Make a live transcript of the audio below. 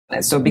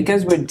So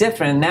because we're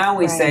different, now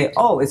we say,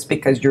 oh, it's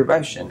because you're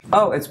Russian.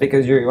 Oh, it's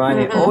because you're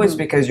Iranian. Oh, it's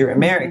because you're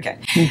American.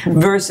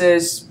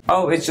 Versus,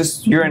 oh, it's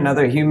just you're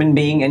another human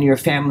being and your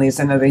family is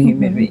another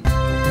human being.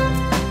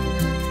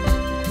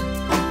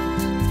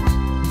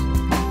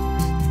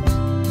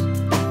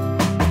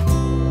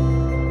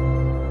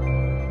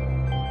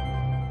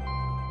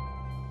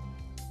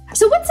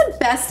 So what's the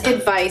best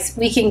advice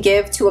we can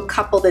give to a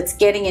couple that's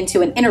getting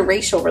into an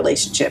interracial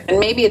relationship? And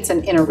maybe it's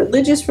an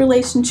interreligious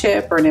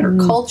relationship or an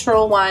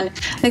intercultural one.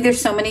 I think there's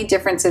so many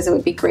differences. It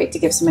would be great to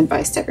give some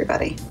advice to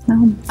everybody.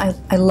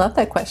 I love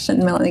that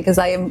question, Melanie, because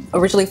I am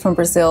originally from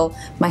Brazil.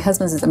 My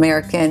husband is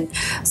American.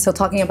 So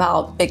talking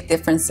about big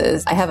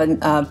differences, I have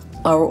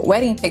a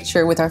wedding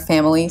picture with our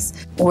families.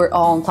 We're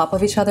all on top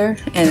of each other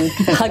and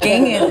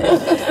hugging.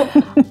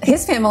 And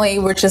his family,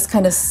 we're just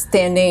kind of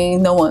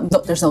standing.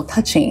 There's no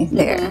touching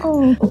there.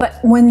 But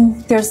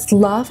when there's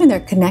love and their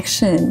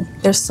connection,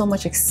 there's so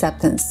much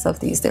acceptance of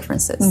these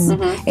differences.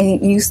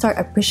 And you start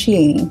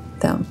appreciating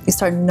them. You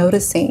start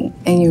noticing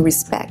and you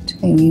respect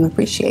and you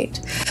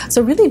appreciate.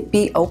 So really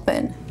be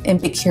open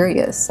and be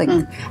curious. Like,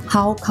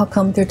 how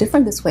come they're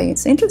different this way?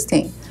 It's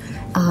interesting.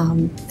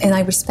 And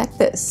I respect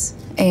this.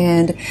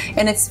 And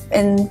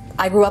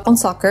I grew up on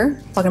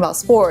soccer, talking about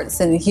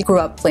sports, and he grew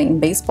up playing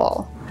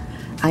baseball.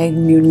 I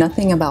knew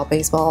nothing about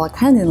baseball. I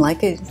kind of didn't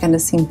like it. It kind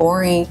of seemed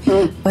boring,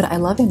 but I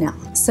love it now.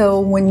 So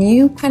when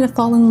you kind of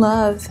fall in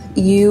love,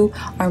 you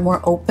are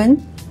more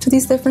open to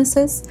these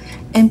differences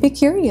and be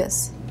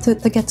curious to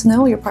get to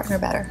know your partner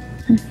better.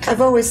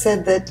 I've always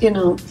said that,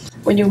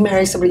 when you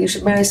marry somebody, you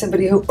should marry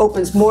somebody who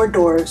opens more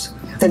doors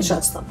than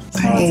shuts them.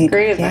 That's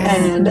great advice.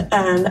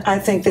 And I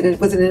think that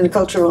with an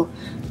intercultural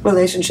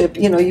relationship,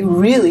 you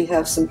really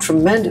have some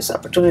tremendous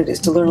opportunities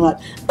to learn a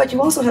lot, but you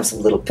also have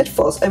some little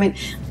pitfalls. I mean,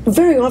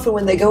 very often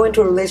when they go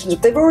into a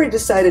relationship, they've already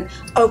decided,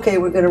 okay,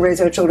 we're going to raise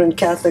our children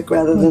Catholic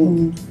rather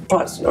than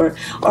Protestant,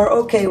 or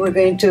okay, we're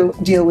going to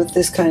deal with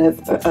this kind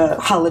of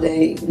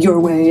holiday your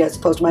way as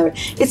opposed to my way.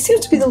 It seems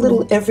to be the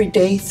little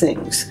everyday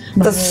things,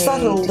 the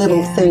subtle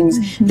little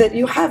things that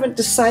you haven't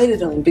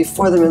decided on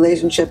before the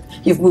relationship,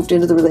 you've moved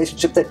into the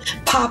relationship, that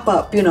pop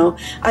up.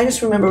 I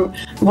just remember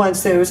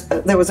once there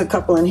was a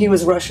couple, and he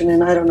was Russian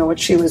and I don't know what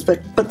she was,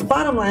 but the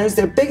bottom line is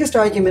their biggest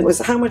argument was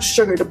how much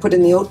sugar to put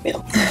in the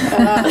oatmeal.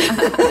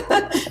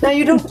 Now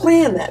you don't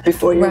plan that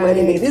before your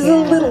wedding day. These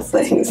are little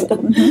things.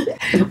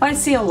 I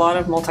see a lot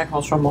of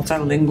multicultural,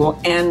 multilingual,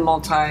 and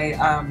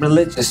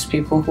multi-religious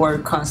people who are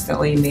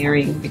constantly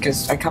marrying,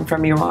 because I come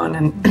from Iran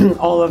and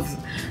all of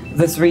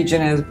this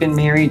region has been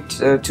married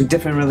to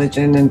different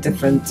religion and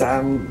different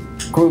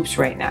groups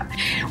right now.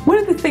 One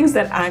of the things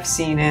that I've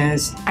seen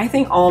is, I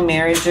think all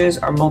marriages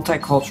are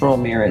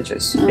multicultural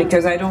marriages,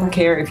 because I don't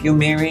care if you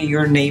marry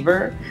your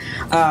neighbor,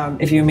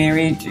 if you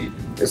marry,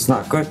 it's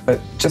not good,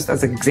 but just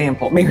as an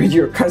example, married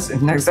your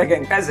cousin, your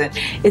second cousin,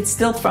 it's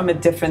still from a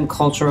different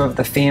culture of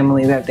the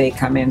family that they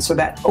come in. So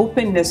that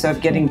openness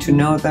of getting to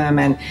know them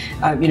and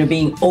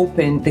being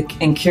open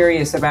and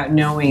curious about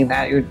knowing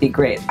that, it would be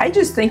great. I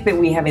just think that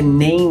we have a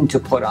name to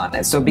put on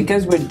it. So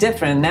because we're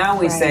different, now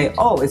we say,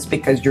 oh, it's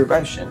because you're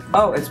Russian.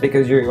 Oh, it's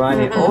because you're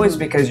Iranian. Oh, it's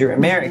because you're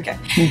American.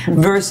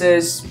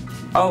 Versus,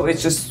 oh,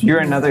 it's just you're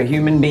another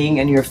human being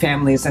and your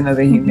family is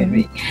another human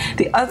being.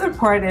 The other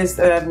part is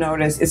that I've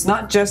noticed, it's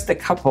not just the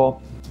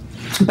couple,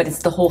 but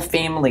it's the whole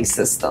family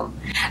system.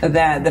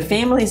 That the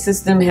family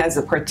system has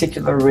a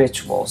particular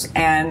rituals,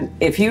 and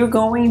if you're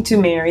going to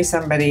marry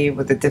somebody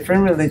with a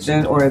different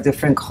religion or a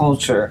different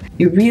culture,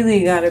 you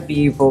really got to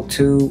be able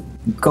to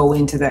go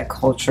into that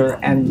culture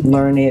and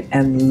learn it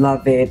and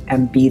love it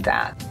and be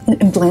that.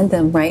 And blend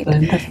them, right?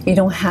 You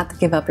don't have to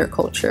give up your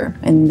culture.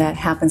 And that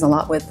happens a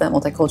lot with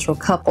multicultural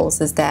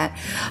couples, is that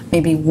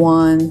maybe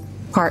one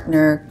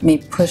partner may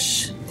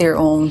push their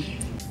own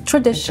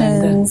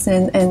traditions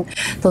and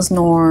those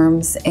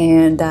norms,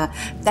 and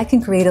that can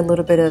create a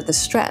little bit of the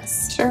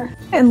stress. Sure.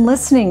 And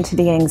listening to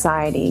the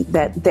anxiety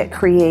that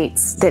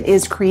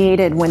is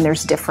created when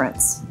there's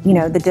difference,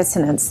 the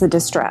dissonance, the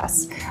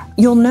distress.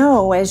 You'll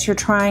know as you're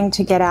trying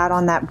to get out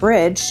on that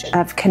bridge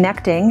of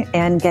connecting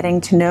and getting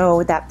to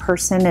know that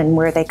person and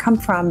where they come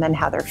from and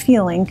how they're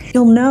feeling,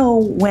 you'll know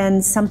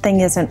when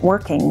something isn't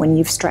working, when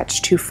you've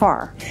stretched too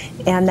far.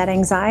 And that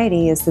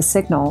anxiety is the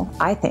signal,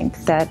 I think,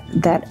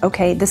 that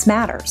okay, this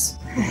matters.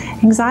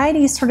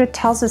 Anxiety sort of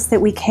tells us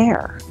that we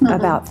care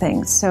about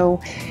things.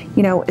 So,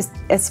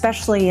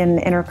 especially in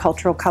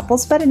intercultural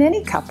couples, but in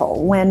any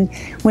couple,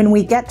 when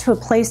we get to a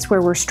place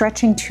where we're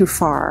stretching too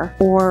far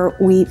or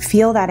we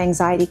feel that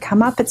anxiety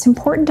come up, it's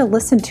important to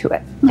listen to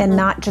it and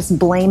not just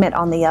blame it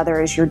on the other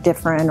as you're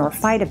different or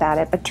fight about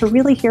it, but to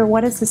really hear,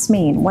 what does this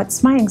mean?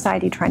 What's my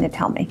anxiety trying to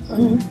tell me?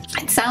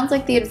 It sounds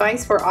like the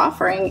advice we're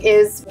offering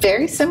is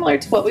very similar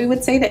to what we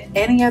would say to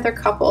any other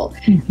couple.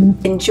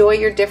 Enjoy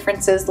your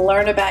differences,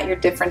 learn about your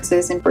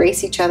differences,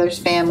 embrace each other's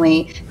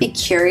family, be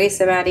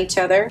curious about each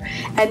other,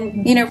 and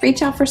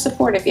reach out for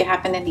support if you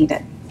happen to need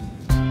it.